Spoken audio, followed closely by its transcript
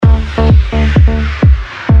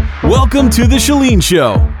Welcome to The Chalene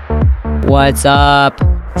Show. What's up?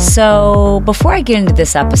 So, before I get into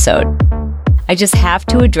this episode, I just have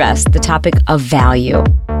to address the topic of value.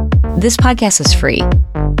 This podcast is free.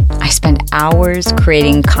 I spend hours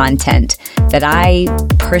creating content that I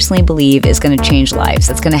personally believe is going to change lives.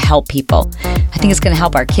 That's going to help people. I think it's going to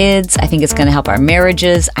help our kids. I think it's going to help our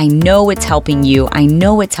marriages. I know it's helping you. I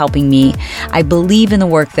know it's helping me. I believe in the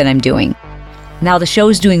work that I'm doing. Now, the show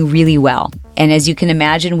is doing really well. And as you can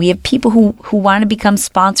imagine, we have people who want to become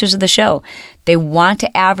sponsors of the show. They want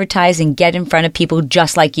to advertise and get in front of people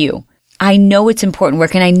just like you. I know it's important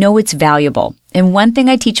work and I know it's valuable. And one thing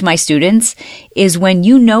I teach my students is when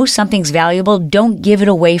you know something's valuable, don't give it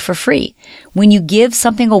away for free. When you give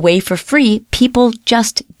something away for free, people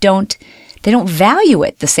just don't value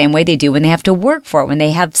it the same way they do when they have to work for it, when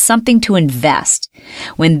they have something to invest,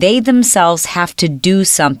 when they themselves have to do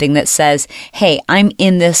something that says, hey, I'm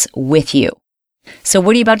in this with you. So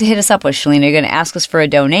what are you about to hit us up with, Chalene? Are you going to ask us for a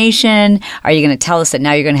donation? Are you going to tell us that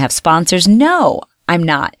now you're going to have sponsors? No, I'm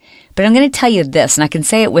not. But I'm going to tell you this, and I can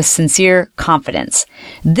say it with sincere confidence.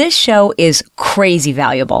 This show is crazy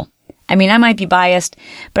valuable. I mean, I might be biased,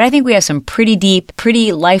 but I think we have some pretty deep,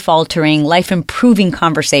 pretty life-altering, life-improving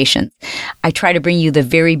conversations. I try to bring you the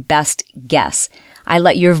very best guests. I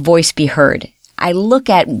let your voice be heard. I look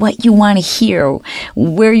at what you want to hear,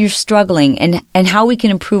 where you're struggling, and how we can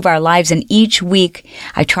improve our lives. And each week,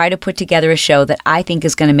 I try to put together a show that I think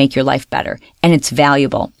is going to make your life better, and it's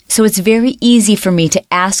valuable. So it's very easy for me to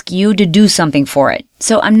ask you to do something for it.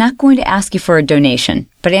 So I'm not going to ask you for a donation,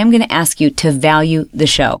 but I am going to ask you to value the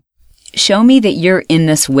show. Show me that you're in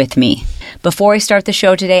this with me. Before I start the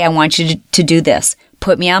show today, I want you to do this.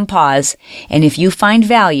 Put me on pause, and if you find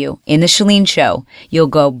value in the Chalene Show, you'll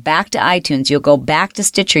go back to iTunes, you'll go back to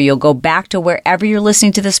Stitcher, you'll go back to wherever you're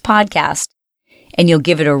listening to this podcast, and you'll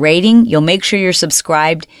give it a rating, you'll make sure you're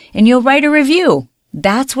subscribed, and you'll write a review.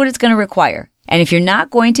 That's what it's going to require. And if you're not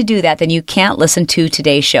going to do that, then you can't listen to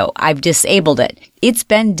today's show. I've disabled it. It's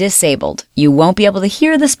been disabled. You won't be able to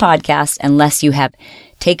hear this podcast unless you have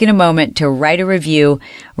taken a moment to write a review,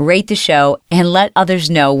 rate the show, and let others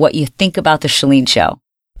know what you think about the Chalene Show.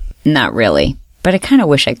 Not really, but I kind of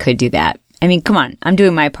wish I could do that. I mean, come on, I'm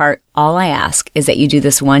doing my part. All I ask is that you do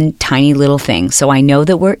this one tiny little thing so I know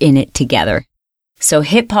that we're in it together. So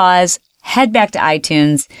hit pause, head back to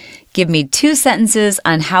iTunes, give me 2 sentences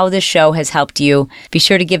on how this show has helped you. Be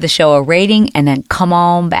sure to give the show a rating and then come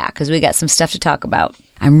on back because we got some stuff to talk about.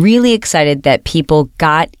 I'm really excited that people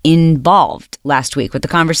got involved last week with the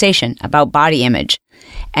conversation about body image.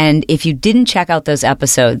 And if you didn't check out those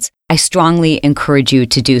episodes, I strongly encourage you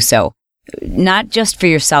to do so. Not just for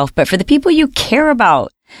yourself, but for the people you care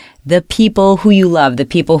about, the people who you love, the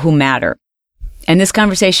people who matter. And this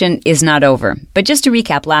conversation is not over. But just to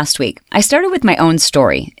recap last week, I started with my own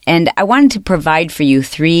story, and I wanted to provide for you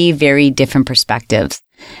 3 very different perspectives.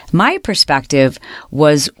 My perspective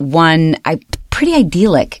was one, pretty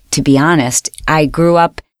idyllic, to be honest. I grew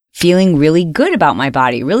up feeling really good about my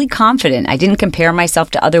body, really confident. I didn't compare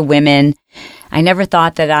myself to other women. I never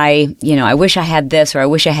thought that I wish I had this or I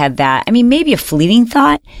wish I had that. I mean, maybe a fleeting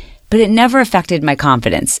thought, but it never affected my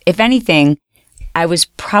confidence. If anything, I was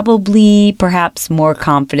probably perhaps more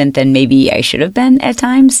confident than maybe I should have been at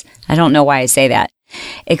times. I don't know why I say that,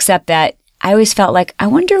 except that I always felt like, I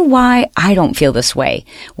wonder why I don't feel this way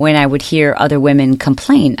when I would hear other women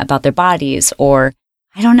complain about their bodies or,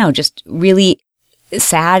 I don't know, just really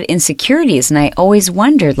sad insecurities. And I always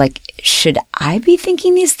wondered, like, should I be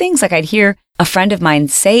thinking these things? Like I'd hear a friend of mine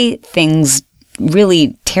say things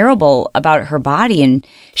really terrible about her body and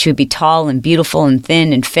she would be tall and beautiful and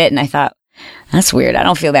thin and fit. And I thought, that's weird. I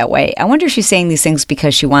don't feel that way. I wonder if she's saying these things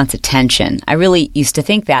because she wants attention. I really used to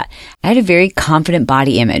think that. I had a very confident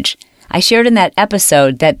body image. I shared in that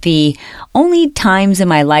episode that the only times in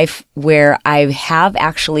my life where I have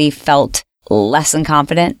actually felt less than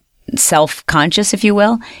confident, self-conscious, if you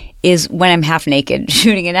will, is when I'm half naked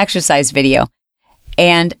shooting an exercise video.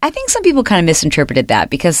 And I think some people kind of misinterpreted that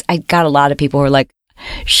because I got a lot of people who are like,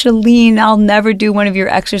 Chalene, I'll never do one of your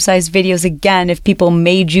exercise videos again if people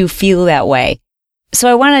made you feel that way. So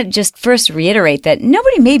I want to just first reiterate that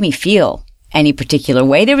nobody made me feel any particular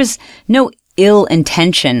way. There was no ill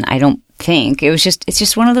intention, I don't think. It's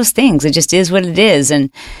just one of those things. It just is what it is. And,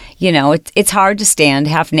 it's hard to stand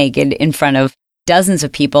half naked in front of dozens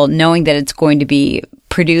of people knowing that it's going to be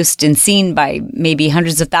produced and seen by maybe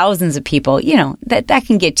hundreds of thousands of people, that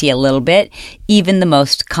can get to you a little bit, even the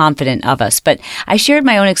most confident of us. But I shared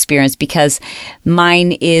my own experience because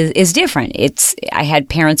mine is different. I had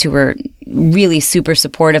parents who were really super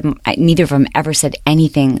supportive. Neither of them ever said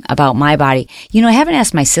anything about my body. I haven't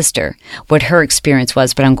asked my sister what her experience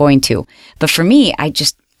was, but I'm going to. But for me, I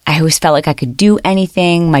always felt like I could do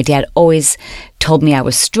anything. My dad always told me I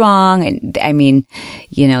was strong. And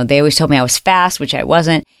they always told me I was fast, which I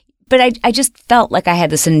wasn't. But I just felt like I had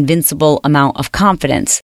this invincible amount of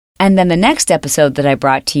confidence. And then the next episode that I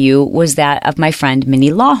brought to you was that of my friend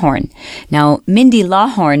Mindy Lawhorn. Now, Mindy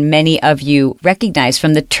Lawhorn, many of you recognize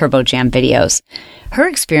from the Turbo Jam videos. Her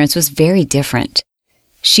experience was very different.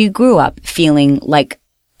 She grew up feeling like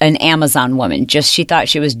an Amazon woman. She thought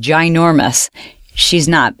she was ginormous. She's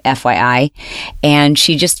not, FYI. And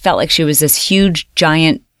she just felt like she was this huge,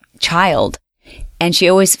 giant child. And she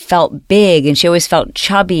always felt big, and she always felt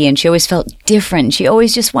chubby, and she always felt different. She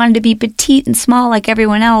always just wanted to be petite and small like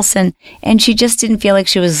everyone else. And she just didn't feel like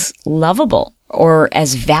she was lovable or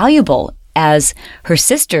as valuable as her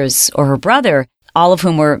sisters or her brother, all of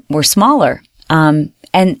whom were smaller.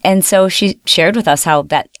 And so she shared with us how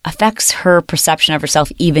that affects her perception of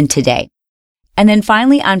herself even today. And then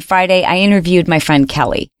finally, on Friday, I interviewed my friend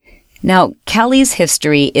Kelly. Now, Kelly's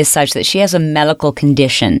history is such that she has a medical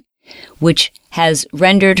condition, which has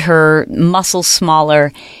rendered her muscles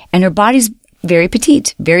smaller, and her body's very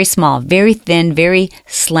petite, very small, very thin, very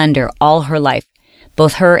slender all her life,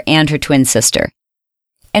 both her and her twin sister.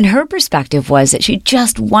 And her perspective was that she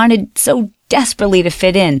just wanted so desperately to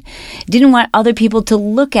fit in, didn't want other people to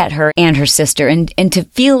look at her and her sister and to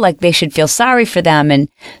feel like they should feel sorry for them, and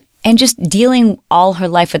just dealing all her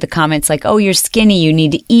life with the comments like, oh, you're skinny, you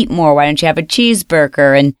need to eat more, why don't you have a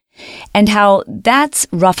cheeseburger? And how that's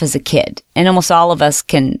rough as a kid. And almost all of us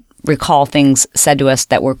can recall things said to us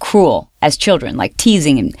that were cruel as children, like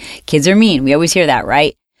teasing, and kids are mean. We always hear that,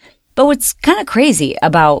 right? But what's kind of crazy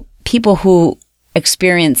about people who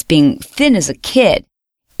experience being thin as a kid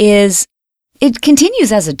is it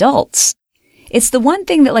continues as adults. It's the one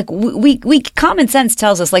thing that, like, we common sense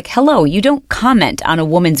tells us, like, hello, you don't comment on a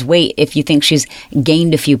woman's weight if you think she's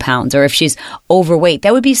gained a few pounds or if she's overweight.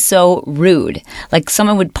 That would be so rude. Like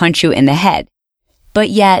someone would punch you in the head.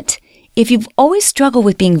 But yet, if you've always struggled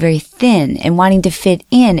with being very thin and wanting to fit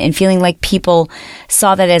in and feeling like people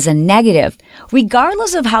saw that as a negative,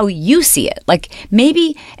 regardless of how you see it, like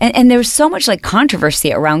maybe, and there's so much like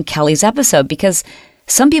controversy around Kelly's episode because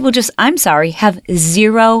some people just, I'm sorry, have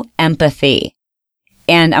zero empathy.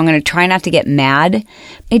 And I'm going to try not to get mad.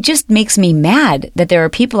 It just makes me mad that there are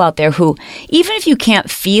people out there who, even if you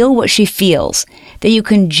can't feel what she feels, that you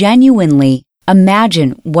can genuinely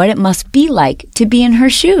imagine what it must be like to be in her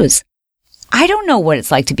shoes. I don't know what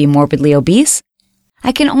it's like to be morbidly obese.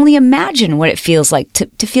 I can only imagine what it feels like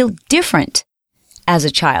to feel different as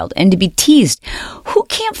a child and to be teased. Who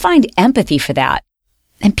can't find empathy for that?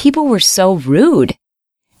 And people were so rude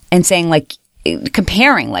and saying like,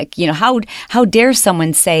 comparing, like, how dare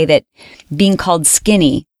someone say that being called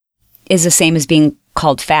skinny is the same as being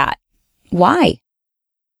called fat? Why?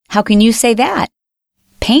 How can you say that?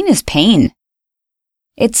 Pain is pain.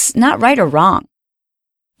 It's not right or wrong.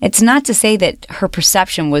 It's not to say that her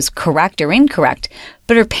perception was correct or incorrect,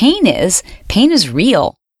 but her pain is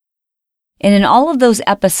real. And in all of those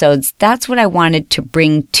episodes, that's what I wanted to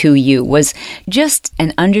bring to you, was just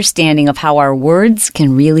an understanding of how our words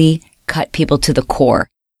can really cut people to the core.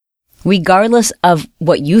 Regardless of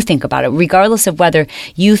what you think about it, regardless of whether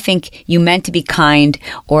you think you meant to be kind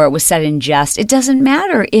or it was said in jest, it doesn't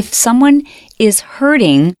matter. If someone is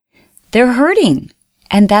hurting, they're hurting.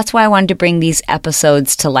 And that's why I wanted to bring these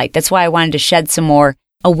episodes to light. That's why I wanted to shed some more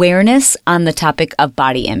awareness on the topic of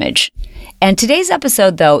body image. And today's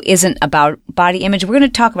episode, though, isn't about body image. We're going to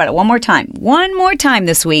talk about it one more time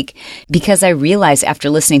this week, because I realized after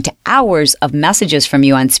listening to hours of messages from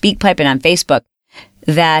you on SpeakPipe and on Facebook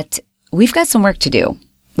that we've got some work to do.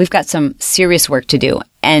 We've got some serious work to do.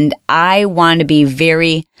 And I want to be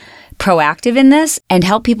very proactive in this and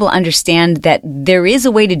help people understand that there is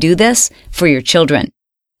a way to do this for your children.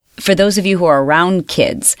 For those of you who are around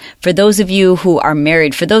kids, for those of you who are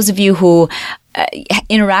married, for those of you who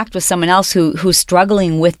interact with someone else who's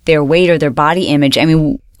struggling with their weight or their body image, I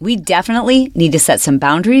mean, we definitely need to set some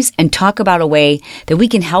boundaries and talk about a way that we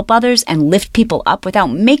can help others and lift people up without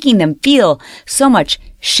making them feel so much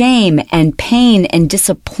shame and pain and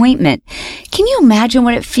disappointment. Can you imagine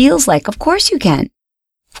what it feels like? Of course you can.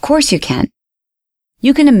 Of course you can.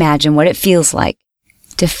 You can imagine what it feels like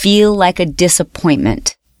to feel like a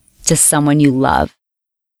disappointment to someone you love.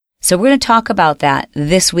 So we're going to talk about that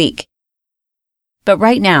this week. But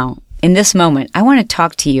right now, in this moment, I want to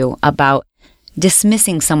talk to you about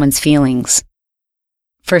dismissing someone's feelings.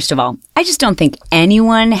 First of all, I just don't think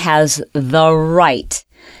anyone has the right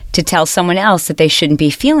to tell someone else that they shouldn't be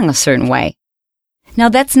feeling a certain way. Now,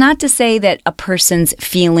 that's not to say that a person's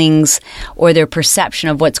feelings or their perception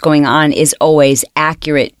of what's going on is always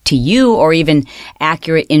accurate to you or even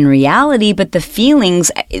accurate in reality, but the feelings,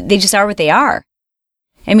 they just are what they are.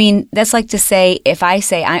 I mean, that's like to say, if I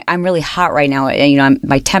say, I'm really hot right now,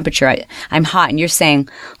 my temperature, I'm hot, and you're saying,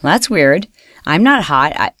 well, that's weird. I'm not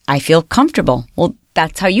hot. I feel comfortable. Well,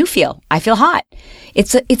 that's how you feel. I feel hot.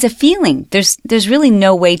 It's a feeling. There's really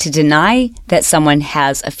no way to deny that someone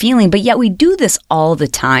has a feeling, but yet we do this all the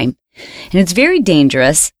time. And it's very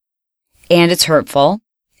dangerous, and it's hurtful.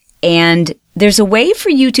 And there's a way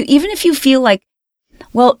for you to, even if you feel like,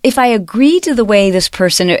 well, if I agree to the way this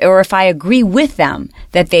person, or if I agree with them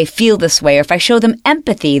that they feel this way, or if I show them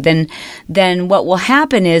empathy, then what will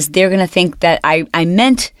happen is they're going to think that I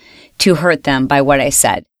meant to hurt them by what I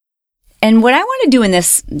said. And what I want to do in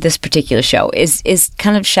this particular show is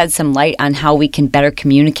kind of shed some light on how we can better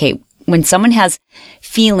communicate when someone has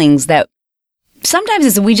feelings that sometimes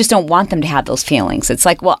is we just don't want them to have those feelings. It's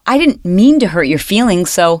like, well, I didn't mean to hurt your feelings,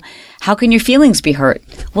 so how can your feelings be hurt?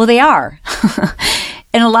 Well, they are.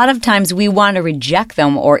 And a lot of times we want to reject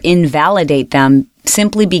them or invalidate them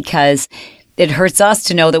simply because it hurts us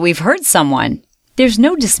to know that we've hurt someone. There's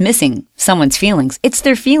no dismissing someone's feelings. It's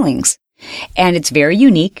their feelings. And it's very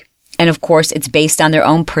unique. And of course, it's based on their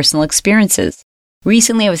own personal experiences.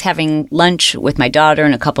 Recently, I was having lunch with my daughter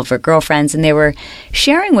and a couple of her girlfriends, and they were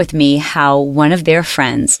sharing with me how one of their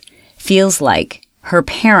friends feels like her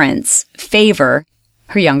parents favor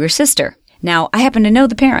her younger sister. Now, I happen to know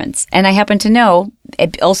the parents, and I happen to know,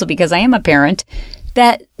 also because I am a parent,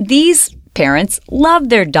 that these parents love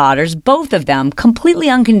their daughters, both of them, completely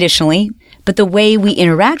unconditionally, but the way we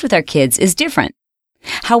interact with our kids is different.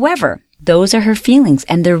 However, those are her feelings,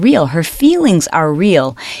 and they're real. Her feelings are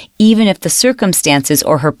real, even if the circumstances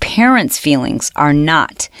or her parents' feelings are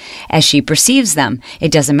not, as she perceives them.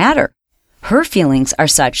 It doesn't matter. Her feelings are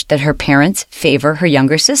such that her parents favor her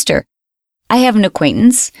younger sister. I have an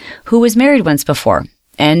acquaintance who was married once before,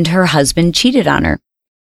 and her husband cheated on her.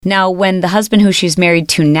 Now, when the husband who she's married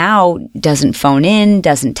to now doesn't phone in,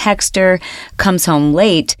 doesn't text her, comes home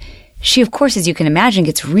late, she, of course, as you can imagine,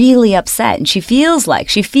 gets really upset, and she feels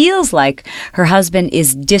like her husband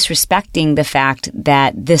is disrespecting the fact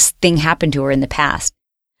that this thing happened to her in the past.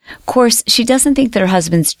 Of course, she doesn't think that her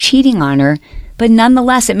husband's cheating on her, but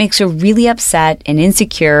nonetheless, it makes her really upset and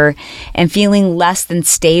insecure and feeling less than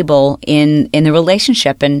stable in the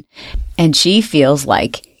relationship. And she feels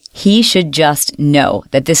like he should just know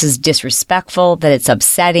that this is disrespectful, that it's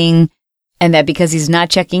upsetting, and that because he's not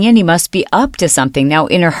checking in, he must be up to something. Now,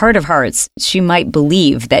 in her heart of hearts, she might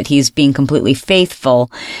believe that he's being completely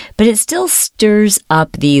faithful, but it still stirs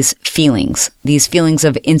up these feelings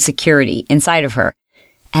of insecurity inside of her.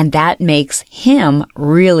 And that makes him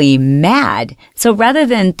really mad. So rather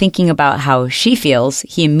than thinking about how she feels,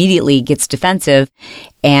 he immediately gets defensive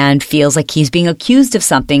and feels like he's being accused of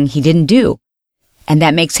something he didn't do. And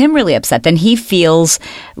that makes him really upset. Then he feels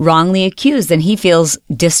wrongly accused. Then he feels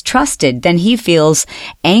distrusted. Then he feels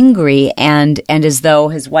angry and as though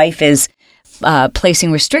his wife is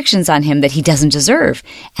placing restrictions on him that he doesn't deserve.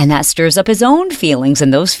 And that stirs up his own feelings.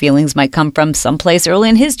 And those feelings might come from someplace early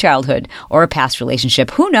in his childhood or a past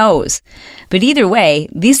relationship. Who knows? But either way,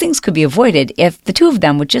 these things could be avoided if the two of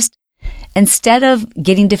them would just, instead of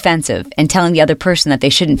getting defensive and telling the other person that they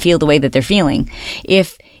shouldn't feel the way that they're feeling,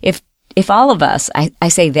 if all of us, I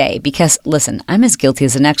say they, because listen, I'm as guilty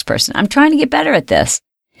as the next person. I'm trying to get better at this.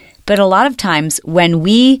 But a lot of times when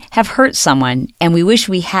we have hurt someone and we wish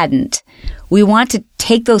we hadn't, we want to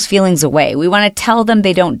take those feelings away. We want to tell them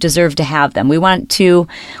they don't deserve to have them. We want to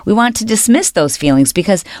dismiss those feelings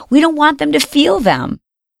because we don't want them to feel them.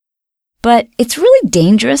 But it's really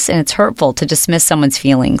dangerous and it's hurtful to dismiss someone's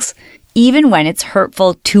feelings, even when it's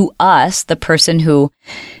hurtful to us, the person who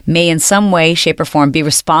may in some way, shape, or form be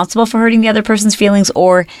responsible for hurting the other person's feelings,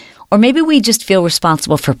 or maybe we just feel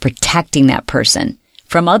responsible for protecting that person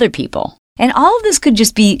from other people. And all of this could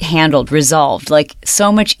just be handled, resolved, like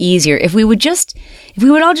so much easier if we would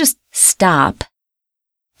all just stop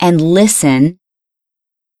and listen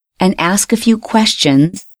and ask a few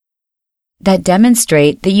questions that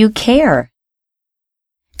demonstrate that you care.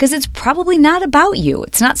 Because it's probably not about you.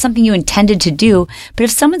 It's not something you intended to do. But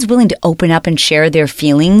if someone's willing to open up and share their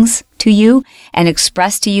feelings to you and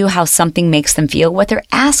express to you how something makes them feel, what they're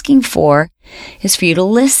asking for is for you to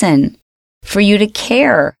listen, for you to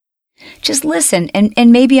care. Just listen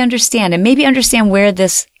and maybe understand where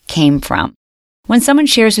this came from. When someone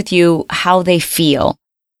shares with you how they feel,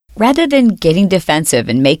 rather than getting defensive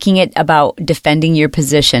and making it about defending your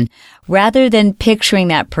position, rather than picturing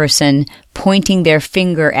that person pointing their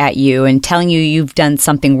finger at you and telling you you've done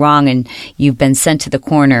something wrong and you've been sent to the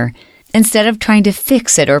corner, instead of trying to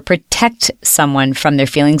fix it or protect someone from their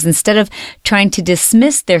feelings, instead of trying to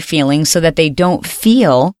dismiss their feelings so that they don't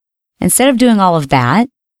feel, instead of doing all of that,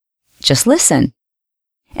 just listen.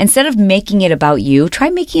 Instead of making it about you, try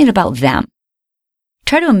making it about them.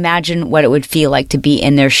 Try to imagine what it would feel like to be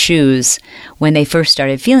in their shoes when they first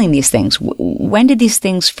started feeling these things. When did these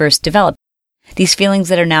things first develop? These feelings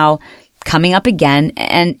that are now coming up again,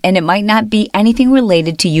 and it might not be anything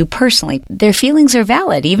related to you personally. Their feelings are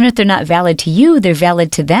valid. Even if they're not valid to you, they're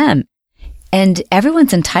valid to them. And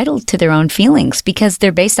everyone's entitled to their own feelings because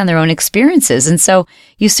they're based on their own experiences. And so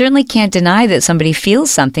you certainly can't deny that somebody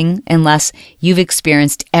feels something unless you've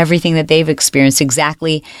experienced everything that they've experienced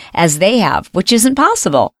exactly as they have, which isn't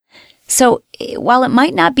possible. So while it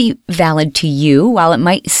might not be valid to you, while it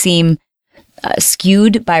might seem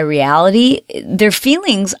skewed by reality, their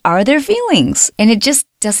feelings are their feelings. And it just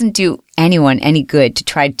doesn't do anyone any good to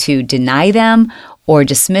try to deny them or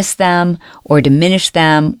dismiss them, or diminish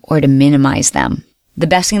them, or to minimize them. The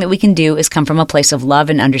best thing that we can do is come from a place of love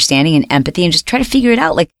and understanding and empathy and just try to figure it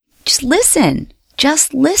out. Like, just listen.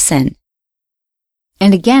 Just listen.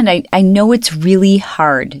 And again, I know it's really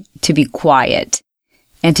hard to be quiet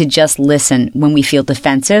and to just listen when we feel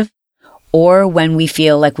defensive or when we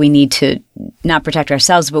feel like we need to not protect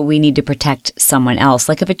ourselves, but we need to protect someone else.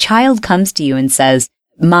 Like if a child comes to you and says,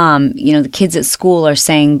 Mom, the kids at school are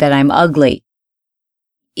saying that I'm ugly.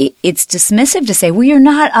 It's dismissive to say, well, you're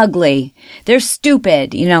not ugly. They're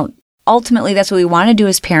stupid. Ultimately, that's what we want to do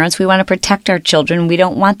as parents. We want to protect our children. We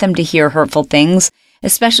don't want them to hear hurtful things,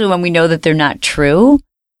 especially when we know that they're not true.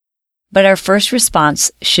 But our first response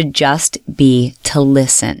should just be to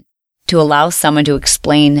listen, to allow someone to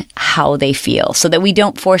explain how they feel so that we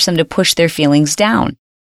don't force them to push their feelings down.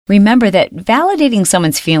 Remember that validating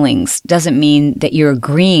someone's feelings doesn't mean that you're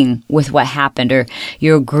agreeing with what happened or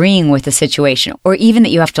you're agreeing with the situation or even that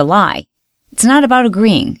you have to lie. It's not about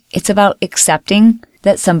agreeing. It's about accepting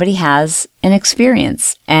that somebody has an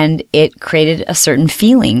experience and it created a certain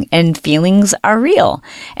feeling, and feelings are real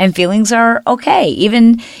and feelings are okay.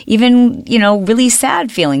 Even really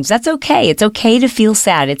sad feelings. That's okay. It's okay to feel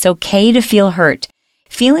sad. It's okay to feel hurt.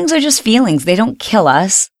 Feelings are just feelings. They don't kill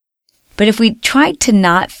us. But if we try to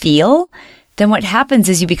not feel, then what happens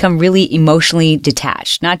is you become really emotionally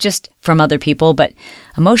detached, not just from other people, but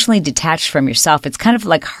emotionally detached from yourself. It's kind of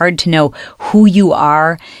like hard to know who you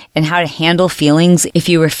are and how to handle feelings if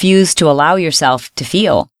you refuse to allow yourself to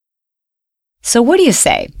feel. So what do you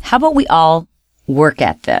say? How about we all work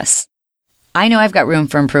at this? I know I've got room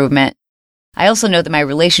for improvement. I also know that my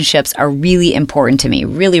relationships are really important to me,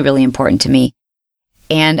 really, really important to me.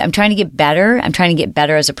 And I'm trying to get better. I'm trying to get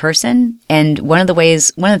better as a person. And one of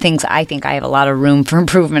the things I think I have a lot of room for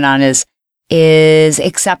improvement on is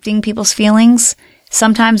accepting people's feelings.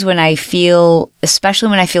 Sometimes when I feel, especially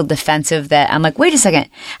when I feel defensive, that I'm like, wait a second,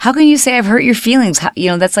 how can you say I've hurt your feelings?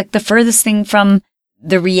 That's like the furthest thing from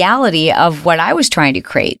the reality of what I was trying to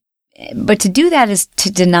create. But to do that is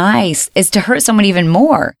to deny, is to hurt someone even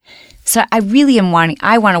more. So I want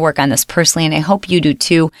to work on this personally, and I hope you do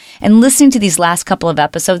too. And listening to these last couple of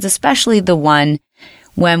episodes, especially the one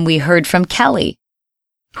when we heard from Kelly,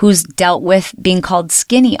 who's dealt with being called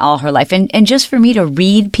skinny all her life. And just for me to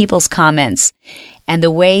read people's comments and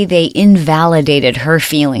the way they invalidated her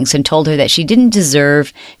feelings and told her that she didn't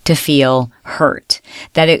deserve to feel hurt,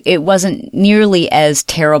 that it wasn't nearly as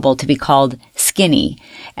terrible to be called skinny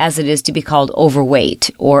as it is to be called overweight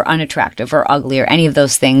or unattractive or ugly or any of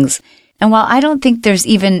those things. And while I don't think there's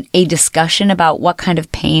even a discussion about what kind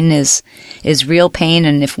of pain is real pain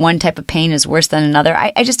and if one type of pain is worse than another,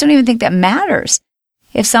 I just don't even think that matters.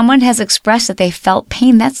 If someone has expressed that they felt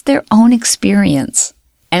pain, that's their own experience.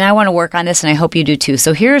 And I want to work on this, and I hope you do too.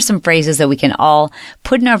 So here are some phrases that we can all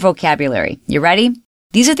put in our vocabulary. You ready?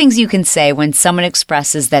 These are things you can say when someone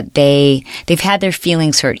expresses that they've had their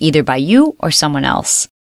feelings hurt, either by you or someone else.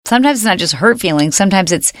 Sometimes it's not just hurt feelings.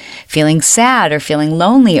 Sometimes it's feeling sad or feeling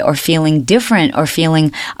lonely or feeling different or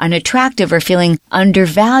feeling unattractive or feeling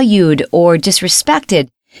undervalued or disrespected.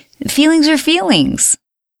 Feelings are feelings.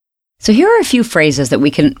 So here are a few phrases that we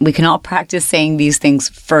can all practice saying these things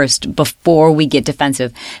first before we get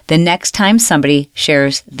defensive the next time somebody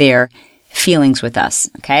shares their feelings with us.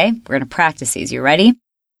 Okay? We're going to practice these. You ready?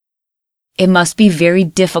 It must be very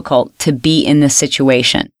difficult to be in this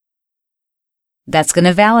situation. That's going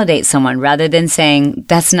to validate someone rather than saying,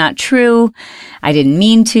 that's not true, I didn't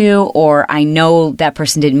mean to, or I know that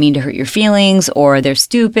person didn't mean to hurt your feelings, or they're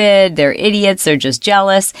stupid, they're idiots, they're just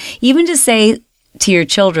jealous. Even to say to your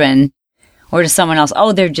children or to someone else,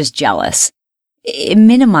 oh, they're just jealous. It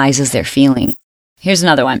minimizes their feeling. Here's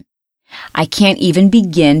another one. I can't even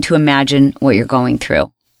begin to imagine what you're going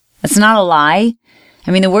through. That's not a lie.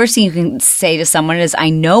 I mean, the worst thing you can say to someone is, I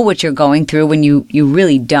know what you're going through, when you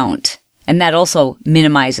really don't. And that also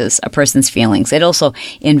minimizes a person's feelings. It also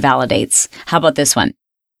invalidates. How about this one?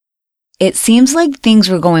 It seems like things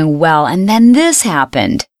were going well, and then this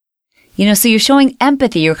happened. So you're showing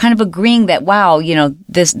empathy. You're kind of agreeing that, wow,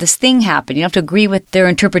 this thing happened. You don't have to agree with their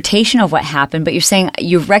interpretation of what happened, but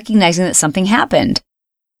you're recognizing that something happened.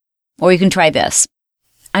 Or you can try this.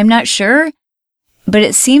 I'm not sure, but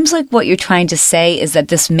it seems like what you're trying to say is that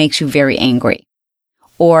this makes you very angry.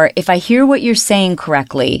 Or if I hear what you're saying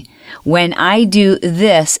correctly, when I do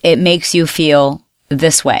this, it makes you feel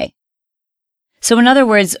this way. So in other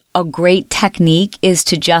words, a great technique is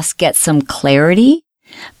to just get some clarity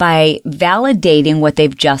by validating what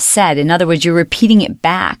they've just said. In other words, you're repeating it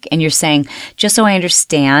back and you're saying, just so I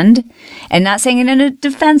understand, and not saying it in a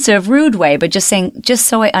defensive, rude way, but just saying, just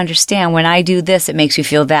so I understand, when I do this, it makes you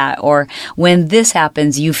feel that. Or when this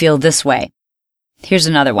happens, you feel this way. Here's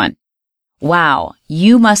another one. Wow,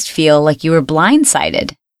 you must feel like you were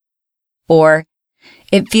blindsided. Or,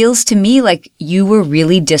 it feels to me like you were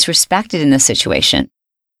really disrespected in this situation.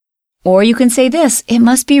 Or you can say this, it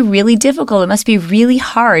must be really difficult. It must be really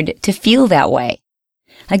hard to feel that way.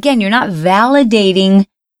 Again, you're not validating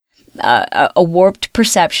a warped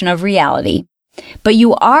perception of reality, but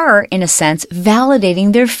you are, in a sense,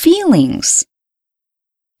 validating their feelings.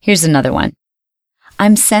 Here's another one.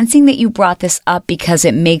 I'm sensing that you brought this up because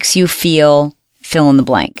it makes you feel fill in the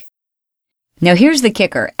blank. Now, here's the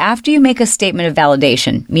kicker. After you make a statement of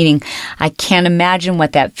validation, meaning I can't imagine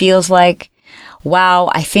what that feels like. Wow,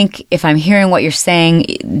 I think if I'm hearing what you're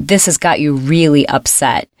saying, this has got you really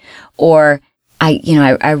upset. Or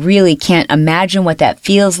I really can't imagine what that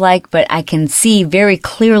feels like, but I can see very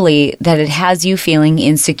clearly that it has you feeling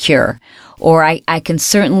insecure. Or I can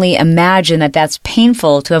certainly imagine that that's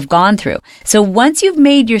painful to have gone through. So once you've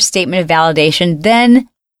made your statement of validation, then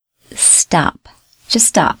stop. Just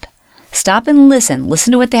stop. Stop and listen.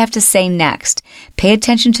 Listen to what they have to say next. Pay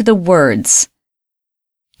attention to the words.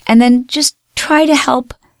 And then just try to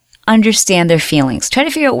help understand their feelings. Try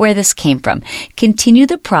to figure out where this came from. Continue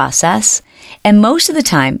the process. And most of the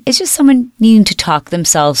time, it's just someone needing to talk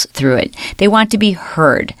themselves through it. They want to be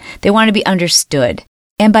heard. They want to be understood.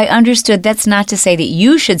 And by understood, that's not to say that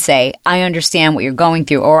you should say, I understand what you're going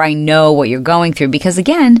through, or I know what you're going through. Because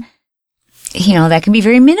again, that can be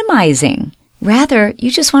very minimizing. Rather,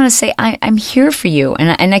 you just want to say, I'm here for you.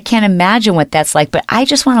 And I can't imagine what that's like, but I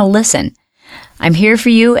just want to listen. I'm here for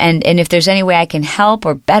you, and if there's any way I can help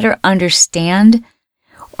or better understand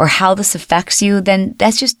or how this affects you, then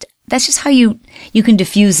that's just how you can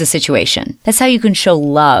diffuse the situation. That's how you can show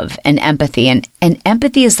love and empathy. And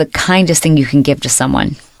empathy is the kindest thing you can give to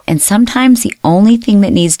someone. And sometimes the only thing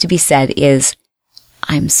that needs to be said is,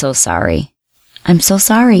 I'm so sorry. I'm so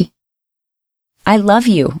sorry. I love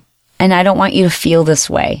you, and I don't want you to feel this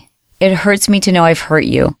way. It hurts me to know I've hurt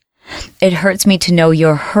you. It hurts me to know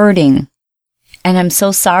you're hurting. And I'm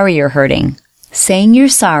so sorry you're hurting. Saying you're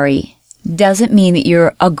sorry doesn't mean that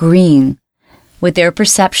you're agreeing with their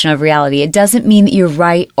perception of reality. It doesn't mean that you're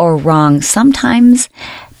right or wrong. Sometimes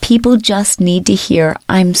people just need to hear,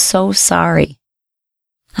 I'm so sorry.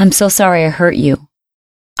 I'm so sorry I hurt you.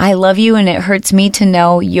 I love you, and it hurts me to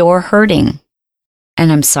know you're hurting.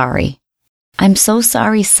 And I'm sorry. I'm so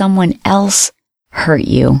sorry someone else hurt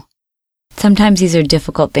you. Sometimes these are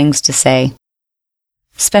difficult things to say.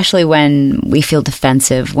 Especially when we feel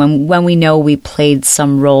defensive, when we know we played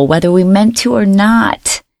some role, whether we meant to or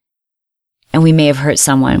not, and we may have hurt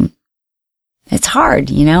someone. It's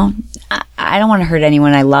hard, I don't want to hurt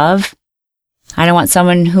anyone I love. I don't want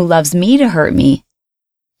someone who loves me to hurt me.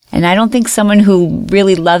 And I don't think someone who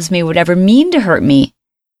really loves me would ever mean to hurt me.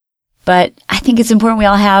 But I think it's important we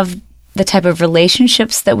all have the type of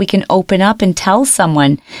relationships that we can open up and tell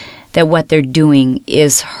someone that what they're doing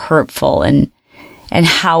is hurtful and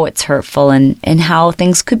how it's hurtful and how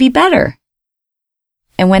things could be better.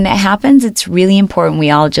 And when that happens, it's really important we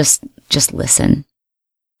all just listen.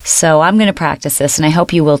 So I'm going to practice this, and I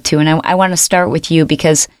hope you will too. And I want to start with you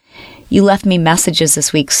because you left me messages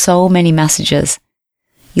this week, so many messages.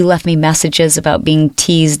 You left me messages about being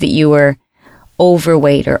teased that you were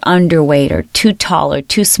overweight or underweight or too tall or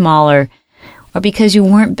too small, or because you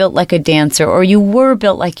weren't built like a dancer, or you were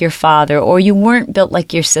built like your father, or you weren't built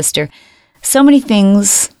like your sister. So many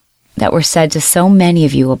things that were said to so many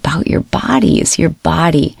of you about your bodies, your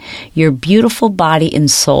body, your beautiful body and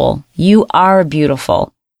soul. You are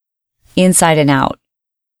beautiful, inside and out.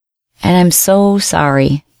 And I'm so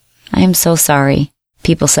sorry. I am so sorry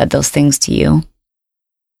people said those things to you.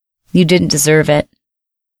 You didn't deserve it.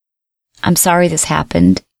 I'm sorry this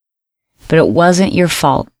happened, but it wasn't your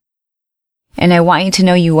fault. And I want you to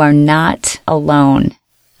know you are not alone.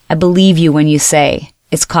 I believe you when you say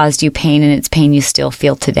it's caused you pain and it's pain you still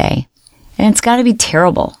feel today. And it's got to be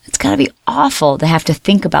terrible. It's got to be awful to have to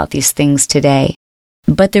think about these things today.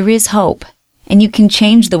 But there is hope, and you can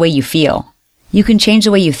change the way you feel. You can change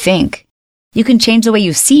the way you think. You can change the way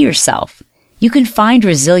you see yourself. You can find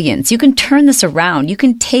resilience. You can turn this around. You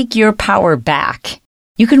can take your power back.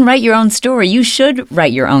 You can write your own story. You should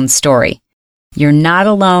write your own story. You're not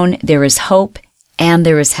alone. There is hope and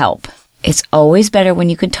there is help. It's always better when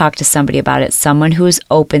you can talk to somebody about it, someone who is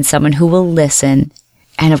open, someone who will listen.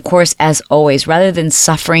 And of course, as always, rather than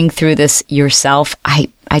suffering through this yourself,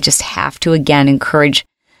 I just have to again encourage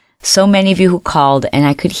so many of you who called, and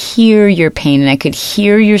I could hear your pain and I could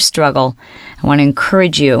hear your struggle. I want to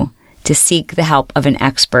encourage you to seek the help of an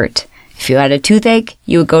expert. If you had a toothache,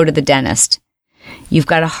 you would go to the dentist. You've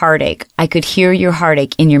got a heartache. I could hear your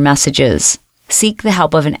heartache in your messages. Seek the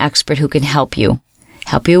help of an expert who can help you.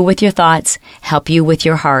 Help you with your thoughts, help you with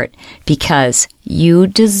your heart, because you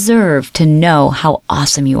deserve to know how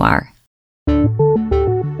awesome you are.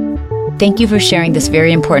 Thank you for sharing this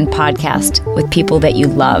very important podcast with people that you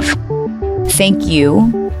love. Thank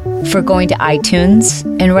you for going to iTunes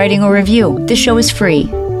and writing a review. This show is free.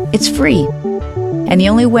 It's free. And the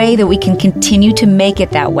only way that we can continue to make it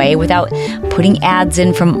that way without putting ads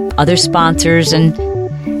in from other sponsors and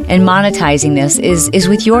monetizing this is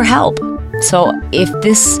with your help. So if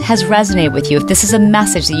this has resonated with you, if this is a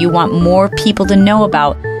message that you want more people to know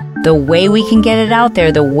about, the way we can get it out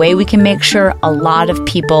there, the way we can make sure a lot of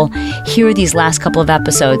people hear these last couple of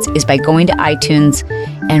episodes is by going to iTunes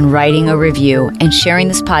and writing a review and sharing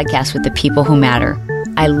this podcast with the people who matter.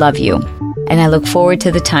 I love you, and I look forward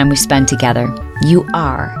to the time we spend together. You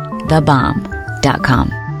are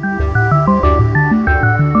thebomb.com.